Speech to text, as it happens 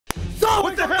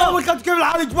اول كيف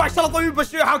الحال يا جماعه؟ ان شاء الله طيبين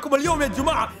بشوي حالكم. اليوم يا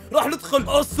جماعه راح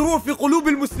ندخل السرور في قلوب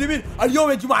المسلمين. اليوم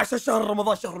يا جماعه عشان شهر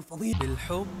رمضان، شهر الفضيل.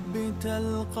 بالحب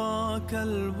تلقاك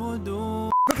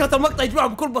البدور. فكره المقطع يا جماعه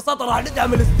بكل بساطه راح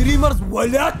ندعم الستريمرز،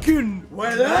 ولكن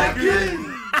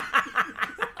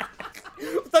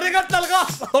طريقتنا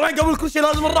الغاصة. طبعا قبل كل شيء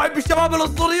لازم نرحب بالشباب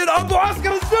الاسطوريين ابو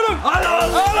عسكر السلم. هلا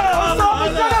السلم.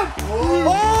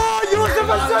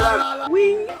 يوسف السلم.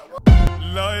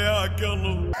 لا يا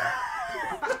قلب.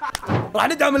 راح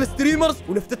ندعم الستريمرز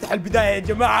ونفتتح البدايه يا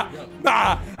جماعه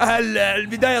مع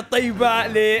البدايه الطيبه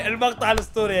للمقطع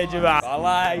الاسطوري يا جماعه.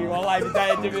 والله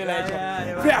بدايه جميله يا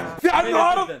جماعه. في عم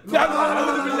عارف، في عم عارف.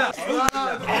 اعوذ بالله.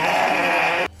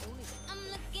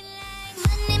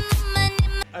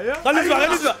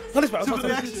 خلي اسمع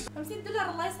 50 دولار.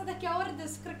 الله يسعدك يا ورد،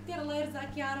 شكرا كثير، الله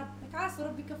يرزقك يا رب. لك عاس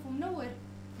وربي كفو منور.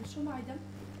 شو معي دم؟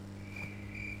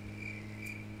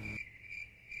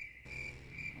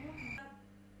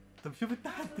 طب شوف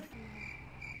التحدي.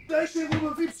 ايش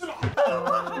يضربون فيه بسرعه؟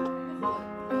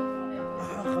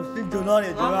 50 دولار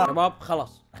يا جماعه. شباب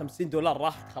خلاص 50 دولار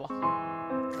راحت، خلاص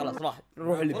راحت.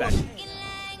 نروح اللي بعده.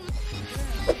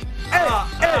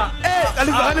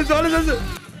 انزل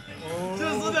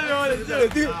شو صدق يا ولد؟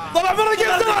 طلع برا جيم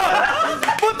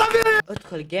مو طبيعي.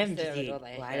 ادخل جيم جديد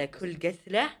وعلى كل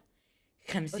قتله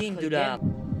 50 دولار.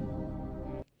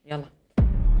 يلا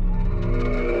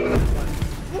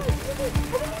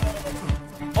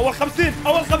اول 50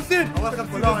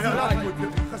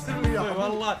 خسرني اياه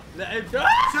والله لعيب. شرد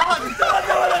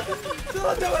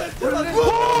يا ولد.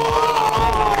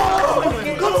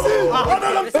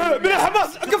 من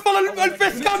الحماس قفل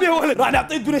الفيس كام يا ولد. راح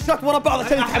نعطيه دونيشات ورا بعض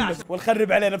عشان يتحمس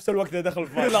ونخرب عليه نفس الوقت اللي دخل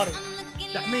في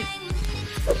تحميل.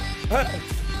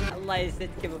 الله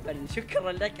يسعدك ابو فن،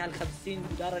 شكرا لك على 50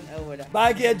 دولار الاولى.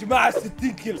 باقي يا جماعه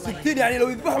 60 كيلو. 60 يعني لو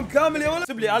يذبحهم كامل يا ولد.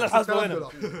 سيب لي انا الحاسب وينه.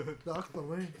 لا اكثر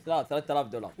وين؟ 3000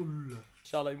 دولار. ان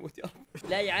شاء الله يموت يا رب.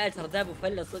 لا يا عيال ترى ذا ابو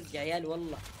فله صدق يا عيال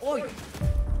والله. اوي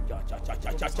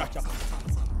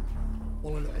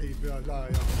والله لعيب يا لا يا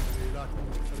اخي لا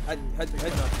هد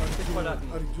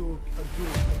ارجوك لا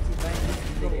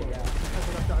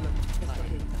تعلم.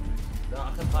 لا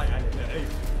اخذ هاي عليه لعيب.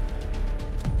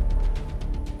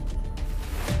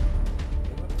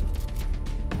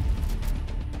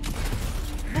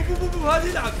 هذه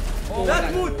يلعب.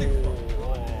 لا تموت.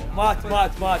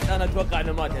 مات. انا اتوقع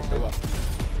انه مات يا شباب.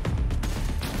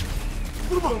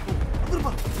 اضربه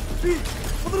فيه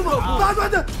اضربه. بعد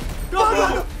واحده.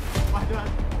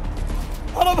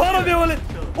 هرب يا ولد.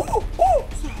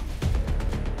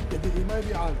 يدي ما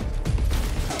يبي عالي.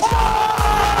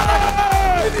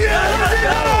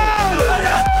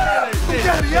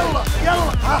 يلا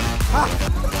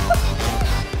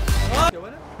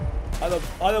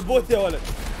هذا بوت يا ولد.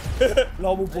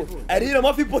 لا مو بوت. ارينا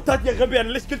ما في بوتات يا غبي. انا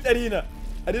ليش قلت ارينا؟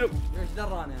 ايش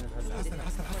دراني انا؟ حسن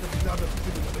اللعبه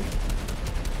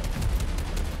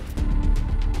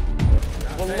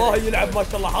والله يلعب ما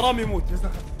شاء الله. حرام يموت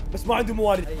بس ما عنده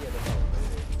موارد.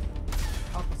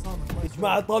 يا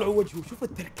جماعه طالعوا وجهه. شوف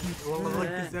التركيز. والله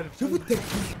ركز. شوف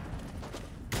التركيز.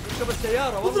 ركب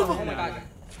السياره والله. لا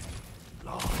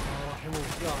راح يموت.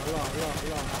 لا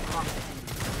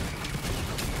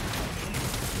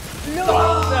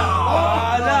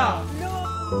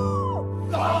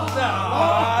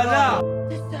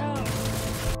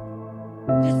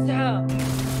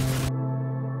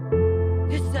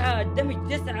 9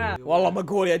 الدمج 9. والله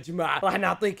مقهور يا جماعه. راح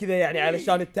نعطيه كذا يعني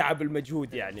علشان التعب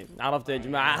المجهود يعني. عرفتوا يا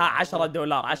جماعه؟ ها 10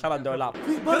 دولار.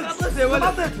 كم عطيته يا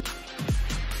ولد؟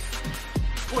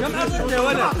 كم عطيته يا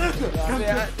ولد؟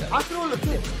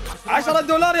 10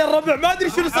 دولار يا الربع. ما ادري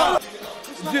شنو صار.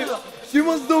 شي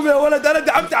مصدوم يا ولد. انا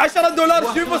دعمت 10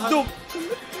 دولار. شي مصدوم.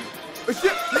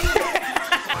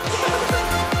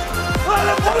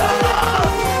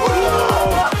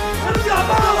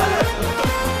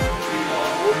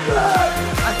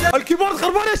 الكيبورد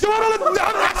خربان يا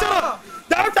شباب.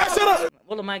 دعمت 10.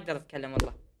 والله ما اقدر اتكلم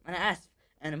والله. انا اسف،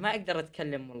 انا ما اقدر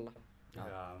اتكلم والله. يا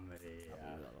عمري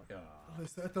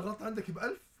انت غلط عندك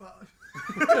ب1000.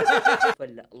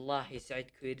 ولا الله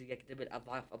يسعدك ويرزقك دبل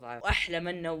اضعاف واحلى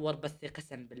من نور بثي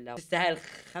قسم بالله. تستاهل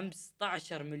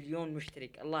 15 مليون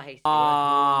مشترك. الله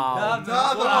يسعدك.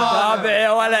 تابع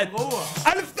يا ولد.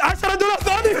 10 دولار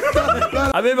ثاني.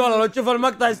 حبيبي والله لو تشوف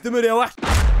المقطع استمر يا وحش.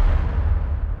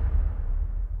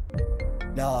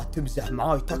 لا تمزح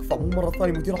معاي تكفى. مو مرة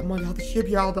ثانية مدير اعمالي هذا الشيب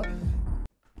يا هذا.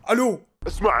 الو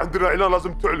اسمع عندنا اعلان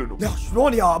لازم تعلنه. لا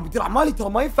شلون يا مدير اعمالي؟ ترى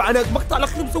ما ينفع. انا المقطع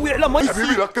الاخير مسوي اعلان ما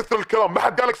حبيبي لا تكثر الكلام. ما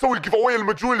حد قالك سوي الجيف اواي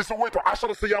المجنون اللي سويته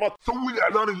 10 سيارات. سوي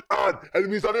الاعلان الان.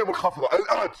 الميزانيه منخفضه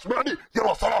الان. اسمعني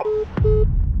يلا سلام.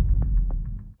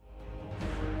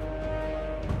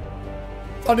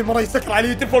 ثاني مرة يسكر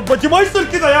علي تلفون بوجهي، ما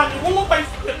يصير كذا يا اخي والله ما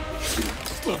يصير.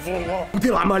 استغفر الله.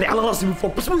 مدير اعمالي على راسي من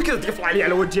فوق، بس مو كذا تقفل علي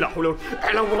على وجهي، لا حول ولا قوة.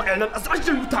 اعلان والله اعلان ازعج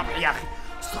المتابع يا اخي.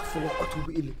 استغفر الله اتوب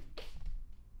اليك.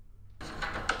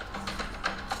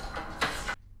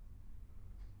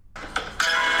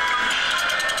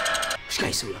 ايش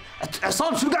قاعد يسوي؟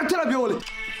 عصام شو قاعد تلعب يا ولد؟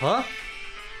 ها؟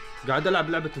 قاعد العب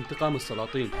لعبة انتقام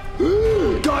السلاطين.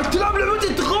 قاعد تلعب لعبة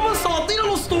انتقام السلاطين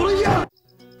الاسطورية؟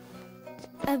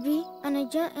 أبي أنا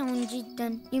جائع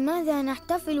جدا، لماذا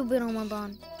نحتفل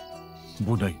برمضان؟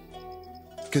 بني،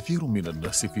 كثير من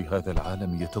الناس في هذا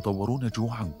العالم يتضورون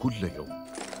جوعا كل يوم،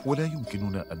 ولا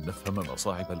يمكننا أن نفهم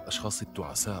مصاعب الأشخاص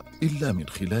التعساء إلا من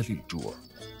خلال الجوع.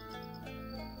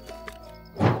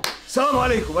 السلام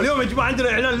عليكم، اليوم يا جماعه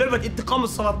عندنا اعلان لعبه انتقام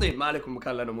السلاطين، ما عليكم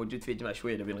المكان اللي انا موجود فيه يا جماعه،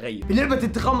 شويه نبي نغير. في لعبه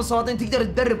انتقام السلاطين تقدر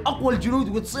تدرب اقوى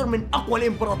الجنود وتصير من اقوى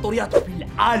الامبراطوريات في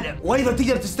العالم، وايضا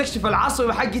تقدر تستكشف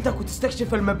العاصمه حقتك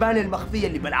وتستكشف المباني المخفيه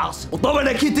اللي بالعاصمه،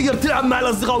 وطبعا اكيد تقدر تلعب مع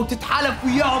الاصدقاء وتتحالف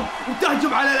وياهم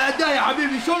وتهجم على الاعداء يا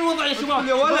حبيبي. شلون الوضع يا شباب؟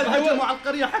 يا ولد هجموا على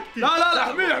القرية حقتي. لا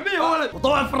احميه يا ولد.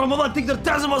 وطبعا في رمضان تقدر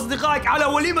تعزم اصدقائك على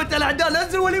وليمه الاعداء،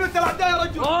 نزل وليمه الاعداء يا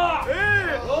رجل.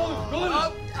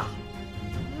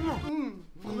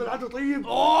 العدو طيب.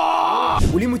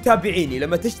 ولمتابعيني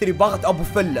لما تشتري باغة ابو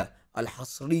فله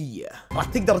الحصريه راح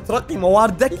تقدر ترقي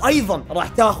مواردك، وايضا راح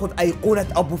تاخذ ايقونه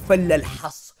ابو فله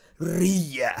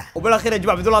الحصريه. وبالاخير يا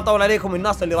جماعه بدون لا اطول عليكم،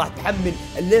 الناس اللي راح تحمل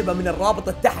اللعبه من الرابط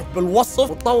تحت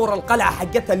بالوصف وتطور القلعه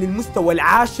حقتها للمستوى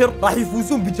العاشر راح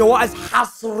يفوزون بجوائز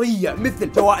حصريه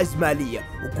مثل جوائز ماليه.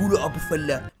 وقولوا ابو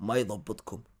فله ما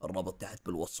يضبطكم، الرابط تحت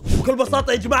بالوصف. بكل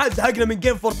بساطه يا جماعه زهقنا من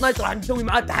جيم فورتنايت، راح نسوي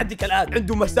معاه تحدي كالاتي.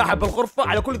 عنده مساحه بالغرفه،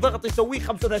 على كل ضغط يسويه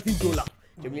 $35.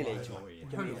 جميله يا جماعه،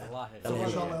 جميله والله.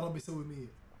 ان شاء الله يا رب يسوي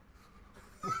 100.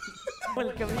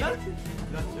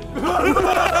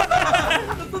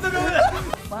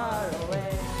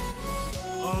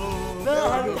 لا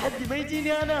هذا التحدي ما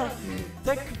يجيني انا،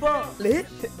 تكفى. ليه؟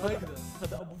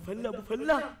 هذا ابو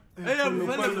فله. ايه ابو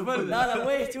فله. لا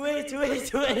ويت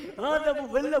هذا ابو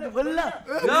فله. لا ابو فله.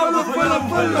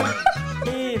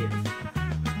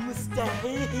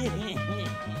 مستحيل.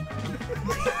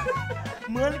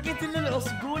 ما لقيت الا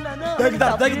العصقول انا. تقدر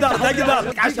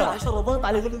 10 ضغط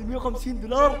على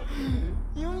 $150.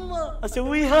 يلا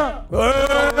اسويها.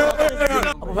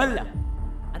 ابو فله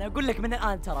انا اقول لك من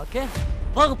الان ترى، اوكي؟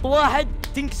 ضغط واحد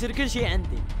تنكسر كل شيء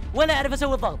عندي، ولا اعرف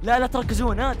اسوي ضغط. لا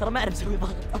تركزون، ها ترى ما اعرف اسوي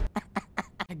ضغط.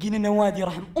 حقين النوادي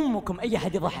رحم امكم، اي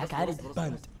احد يضحك علي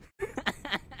باند.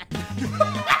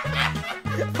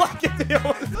 ضحكت يا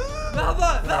ولد.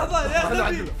 لحظة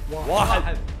يا نبي.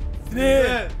 1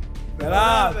 2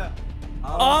 3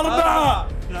 4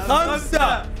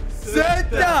 5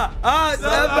 6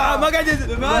 7 ما قاعد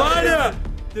يزيد 8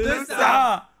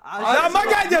 9 لا ما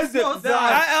قاعد يزيد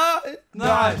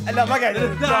 12 لا ما قاعد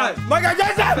يزيد 13 ما قاعد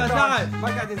يزيد 14 ما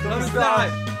قاعد يزيد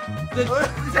 15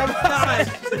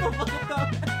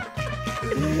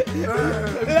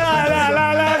 لا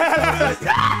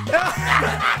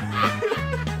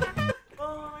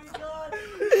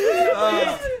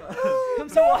كم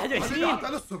سوى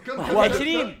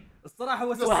 21 الصراحة هو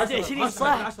 21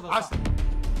 صح. 10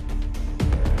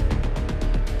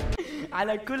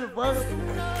 على كل ضغط.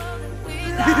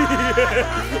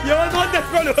 يا ولد ردت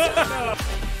فعله.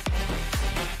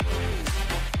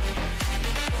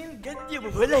 قد يا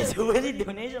ابو فله يسوي لي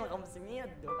دونيشن $500.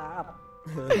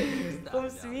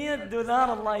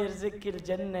 $500. الله يرزقك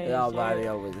الجنة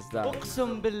يا شيخ.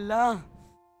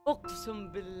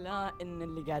 اقسم بالله ان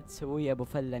اللي قاعد تسويه يا ابو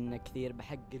فله انه كثير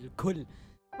بحق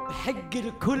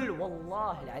الكل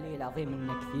والله العلي العظيم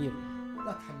انه كثير.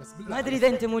 لا تحمس بالله. ما ادري اذا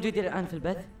انت موجود الان في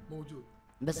البث. موجود.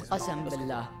 بس قسم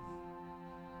بالله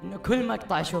انه كل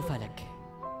مقطع اشوفه لك،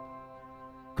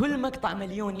 كل مقطع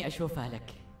مليوني اشوفه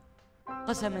لك،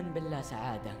 قسما بالله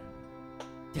سعادة.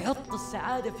 تحط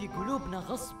السعادة في قلوبنا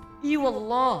غصب. اي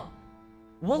والله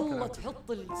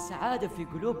تحط السعادة في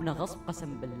قلوبنا غصب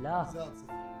قسم بالله.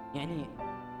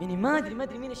 يعني ما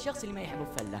ادري مين الشخص اللي ما يحب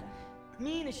ابو فله؟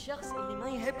 مين الشخص اللي ما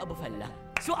يحب ابو فله؟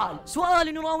 سؤال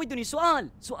يراودني، سؤال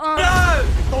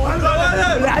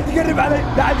لا عاد يقرب علي،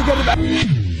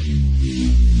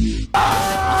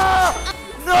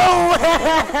 نو.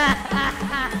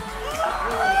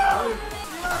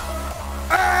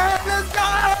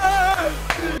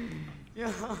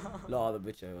 لا هذا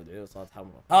بيتش يا ولد، عيون صارت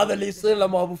حمراء. هذا اللي يصير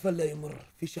لما ابو فله يمر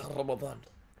في شهر رمضان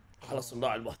على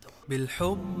صناع المحتوى.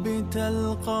 بالحب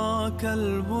تلقاك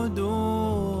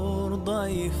البدور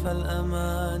ضيف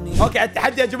الأماني. اوكي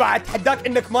التحدي يا جماعه، اتحداك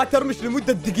انك ما ترمش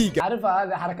لمده دقيقه. عارفها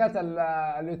هذه حركات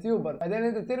اليوتيوبر، بعدين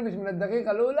انت ترمش من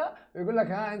الدقيقه الاولى ويقول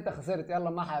لك ها انت خسرت يلا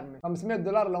ما حرمي.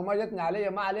 $500 لو ما جتني علي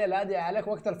ما علي لا هدية عليك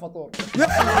وقت الفطور.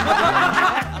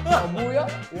 ابويا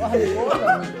واهلي فوق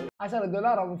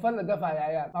 $10 ابو فله دفع يا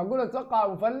عيال. معقول اتوقع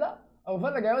ابو فله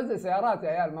قاعد يوزع سيارات يا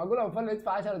عيال، معقول ابو فله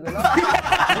يدفع $10؟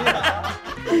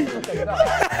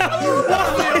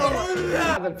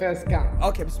 هذا الفيس كام.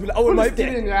 اوكي بسم الله، اول ما يبدا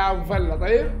يا ابو فله.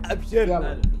 طيب ابشر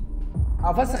يلا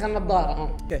افسخ النظاره.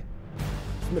 اوكي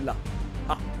بسم الله.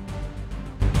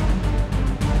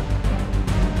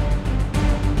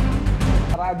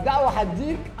 ترى الدعوه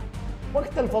حتجيك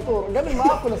وقت الفطور قبل ما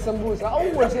اكل السمبوسه،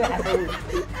 اول شيء حسويه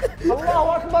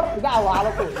الله اكبر دعوه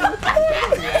على طول.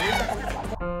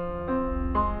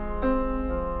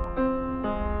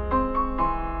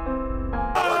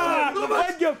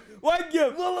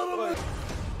 وقف والله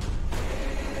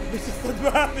مش الصدمه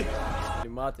هذه.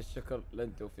 كلمات الشكر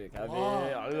لن توفيق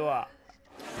هذه علوة.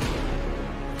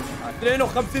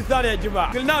 52 ثانيه يا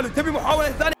جماعه، قلنا له تبي محاوله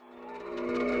ثانيه.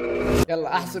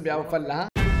 يلا احسب يا ابو فله. ها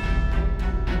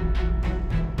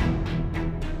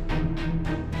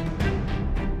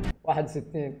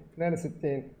 61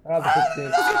 62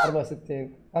 63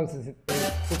 64 65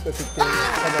 66 67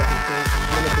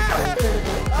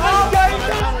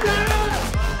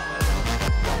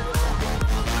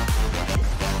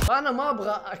 أنا ما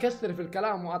أبغى أكثر في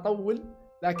الكلام وأطول،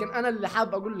 لكن أنا اللي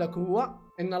حاب أقول لك هو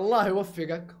إن الله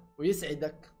يوفقك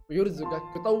ويسعدك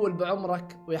ويرزقك ويطول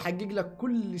بعمرك ويحقق لك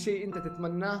كل شيء أنت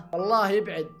تتمناه. الله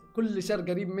يبعد كل شر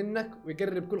قريب منك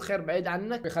ويقرب كل خير بعيد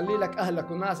عنك ويخلي لك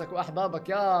أهلك وناسك وأحبابك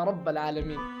يا رب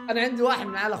العالمين. أنا عندي واحد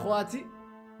من على أخواتي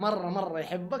مرة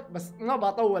يحبك، بس ما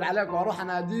بطول عليك وأروح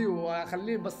أناديه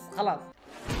وأخليه بس خلاص.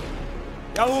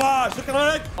 يلا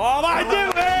شكرا لك. راح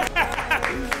نجيب.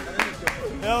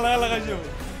 يلا خلينا نشوف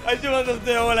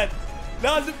هذا يا ولد.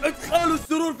 لازم ادخلوا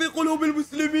السرور في قلوب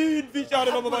المسلمين في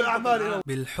شهر رمضان الاعمال.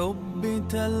 بالحب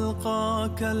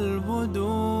تلقاك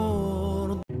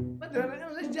البدور. ما ادري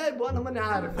انا ليش جايبه وانا ماني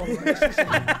عارف والله.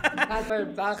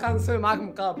 طيب تعال خلينا نسوي معاك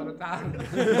مقابله. تعال.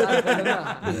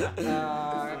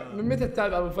 من متى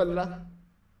تتابع ابو فله؟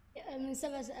 من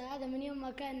 7 هذا من يوم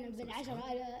ما كان بالعشرة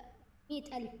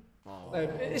 100,000. طيب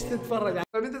ايش تتفرج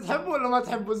عليه؟ انت تحبه ولا ما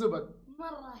تحبه زبد؟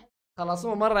 مرة أحب. خلاص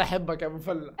هو مرة يحبك يا ابو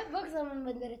فله. أحب أكثر من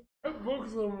بدرت.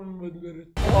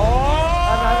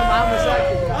 انا معاه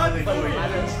مشاكل. هذه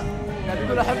معلش قاعد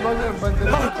يقول احب اكثر من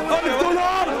بدرت.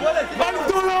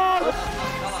 $5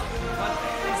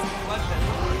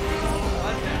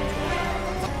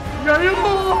 يا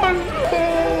يمون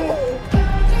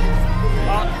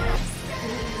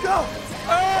جاب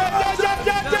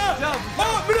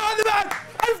منو هذا بعد؟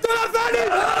 $1000 ثاني.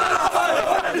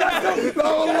 لا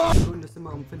والله.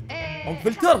 ام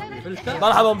فلتر.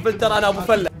 مرحبا ام فلتر، انا ابو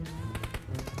فله.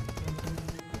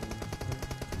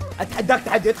 اتحداك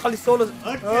تحدي ادخل السولو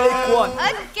اكوان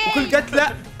وكل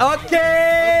قتله.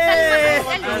 اوكي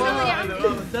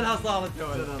مثلها صارت يا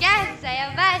ولد. جاهزة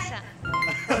يا باشا.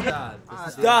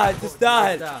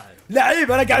 تستاهل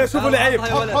لعيب. انا قاعد اشوفه لعيب.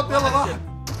 حط يلا راح.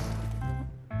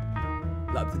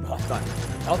 لا بتذبح ثاني.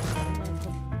 حط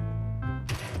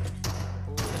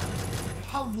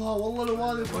حظها والله لو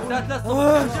والد. شوف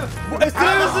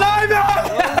سلايم.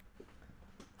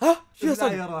 ها شو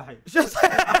صار يا روحي؟ شو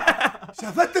صار؟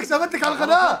 شافتك على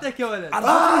القناة. شفتك يا ولد.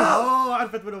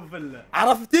 عرفت من ابو فله.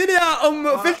 عرفتيني يا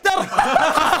ام فلتر.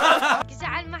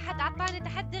 جعل ما حد عطاني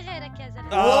تحدي غيرك يا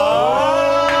زلمة.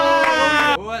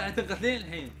 هو حتنقتلين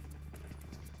الحين.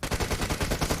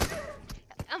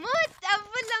 اموت ابو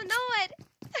فله منور.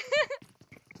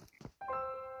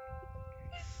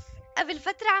 قبل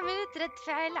فترة عملت رد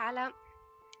فعل على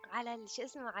شو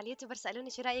اسمه على اليوتيوبر، سألوني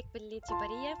شو رأيك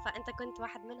باليوتيوبرية، فأنت كنت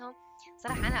واحد منهم.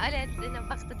 صراحة أنا قلت إنه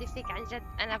بقتدي فيك عن جد.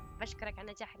 أنا بشكرك على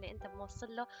النجاح اللي أنت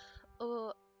موصل له،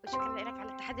 وشكرا لك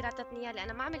على التحدي اللي أعطيتني إياه اللي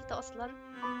أنا ما عملته أصلا.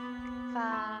 ف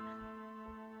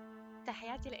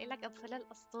تحياتي لك أبو فله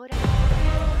الأسطورة.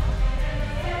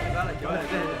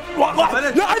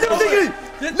 لا عاد تجري.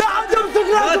 لا عاد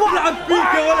تجري. لا تلعب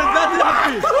فيك يا ولد. لا تلعب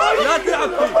فيك. لا تلعب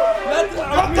فيك. لا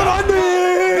تلعب طلع عني.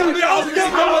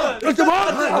 يا جماعة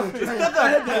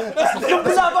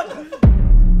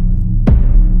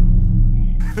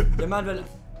جمال بلا.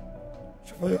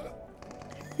 شوف يا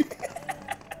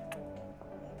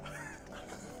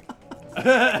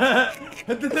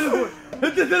هد التليفون.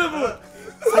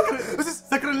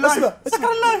 سكر اللايف.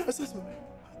 اسمع.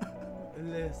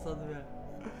 اللي الصدمة.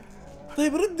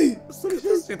 طيب ردي.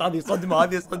 هذه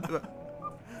صدمة.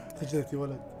 سجلت يا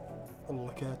ولد.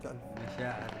 الله كاتل.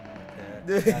 مشاعر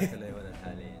قاتلة يا ولد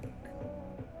حاليا.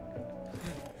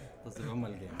 تصير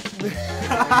الجيم.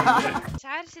 مش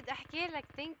عارف شو بدي احكي لك.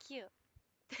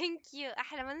 ثانك يو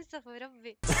احلى منسف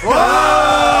وربي.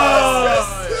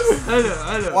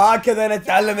 حلو وهكذا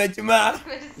نتعلم يا جماعه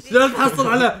شلون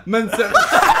تحصل على منسف.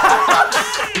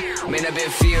 Man, I've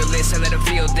been fearless, I let them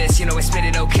feel this. You know I spit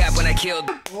it no cap when I killed.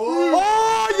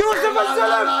 يوسف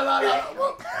السلام.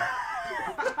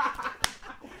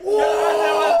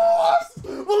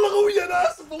 والله قوي.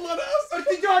 انا اسف والله انا اسف.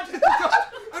 ارتجاج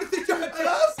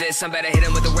انا اسف. This, I'm better hit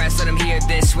him with the rest, let him hear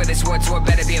this. Where this war tour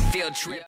better be a field trip.